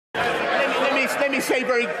let me say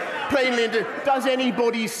very plainly, does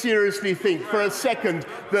anybody seriously think for a second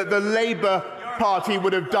that the Labour Party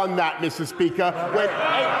would have done that, Mr. Speaker, when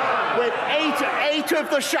eight of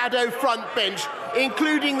the shadow front bench,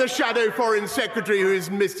 including the shadow Foreign Secretary, who is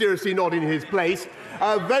mysteriously not in his place,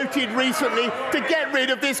 voted recently to get rid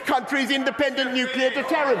of this country's independent nuclear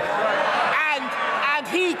deterrent? And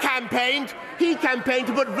he campaigned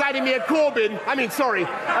to put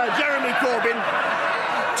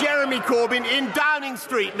Jeremy Corbyn in Downing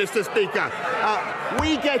Street, Mr. Speaker.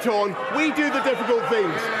 We get on, we do the difficult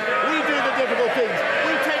things. We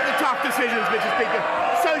take the tough decisions, Mr. Speaker.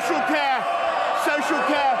 Social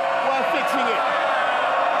care